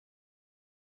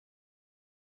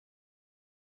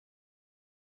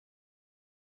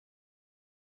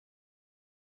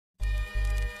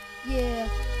Yeah,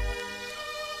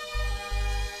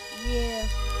 yeah.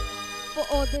 For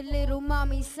all the little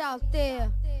mommies out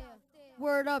there,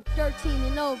 word up 13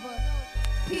 and over.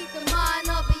 Keep the mind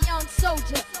of a young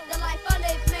soldier. The life I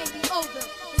live made me older.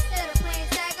 Instead of playing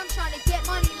tag, I'm trying to get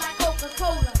money like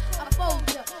Coca-Cola. I fold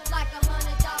ya like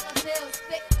 $100 bill.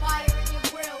 Spit fire in your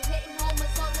grill. Hitting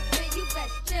homers on the bill, you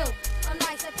best chill. I'm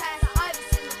nice and pass the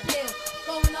Iverson appeal.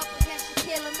 Going up against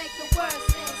your killer, make the world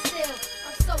stand still.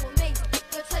 I'm so amazing.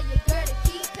 You'll tell your girl to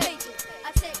keep paging.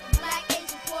 I take from black,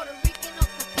 Asian, Puerto Rican, or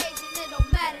Caucasian. It don't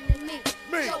matter to me.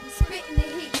 Yo, we spitting the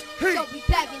heat. Yo, we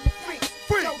bagging the freaks.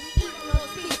 Yo, we eating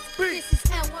those beats. This is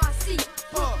NYC,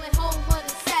 Brooklyn, home of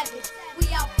the savage.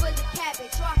 We out for the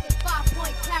cabbage, rocking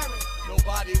 5-point carrot.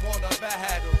 Nobody wanna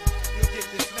battle. You get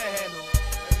dismantled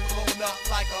and blown up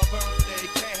like a birthday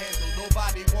candle.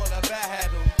 Nobody wanna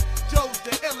battle. Joe's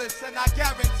the illest, and I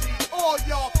guarantee all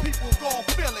y'all people gon'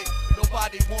 feel it.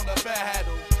 Nobody wanna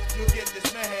battle. You get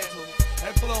dismantled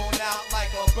and blown out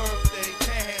like a birthday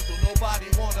candle. Nobody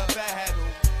wanna battle.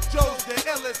 Joe's the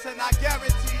illest, and I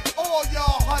guarantee all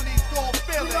y'all honeys gon'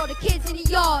 feel We know it. the kids in the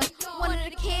yard. One of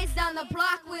the kids down the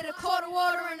block with a quart of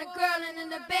water and a girl and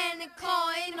an abandoned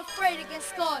car. Ain't afraid to get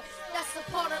scarred. That's a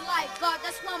part of life, God.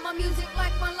 That's why my music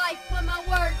like my life. When my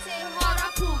words hit hard,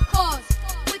 I pull cars.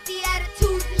 With the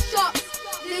attitudes and sharps.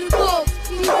 Little dogs,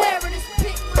 beware of this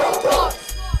pit running cars.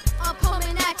 I'm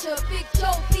coming at ya, Big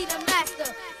Joe be the master.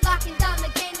 Locking down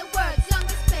the game, the words,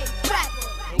 youngest paid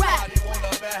rapper. Nobody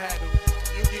wanna battle.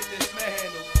 You get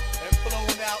dismantled and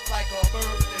blown out like a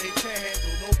birthday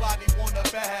candle. Nobody wanna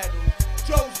battle.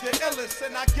 Joe's the illest,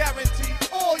 and I guarantee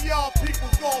all y'all people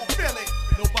gon' feel it.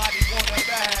 Nobody wanna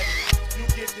battle. You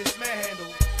get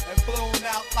dismantled and blown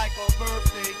out like a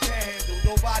birthday candle.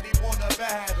 Nobody wanna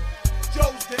battle.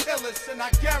 Joe's the illest, and I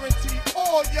guarantee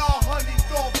all y'all honeys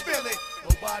gon' feel it.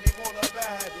 Nobody wanna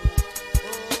battle.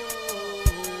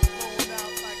 Blown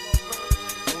out like a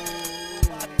birthday.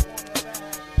 Nobody wanna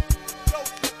battle.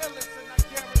 Joe's the illest, and I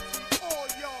guarantee all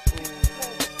y'all people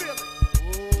gon' feel it.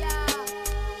 Yeah.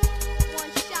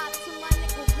 One shot to my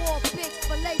nigga War Big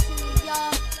for lacing me,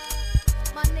 y'all.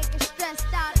 My nigga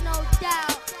stressed out, no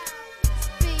doubt.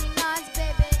 Speed nines,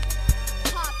 baby.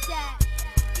 Pop that.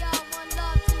 Yo, one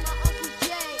love to my Uncle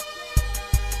Jay.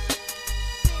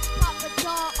 Big Papa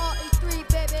Don, RE3,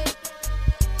 baby.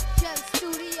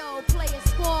 Jemstudio, player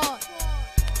squad.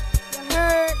 You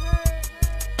heard?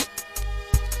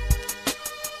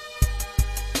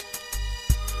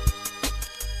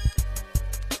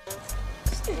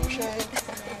 Still shade.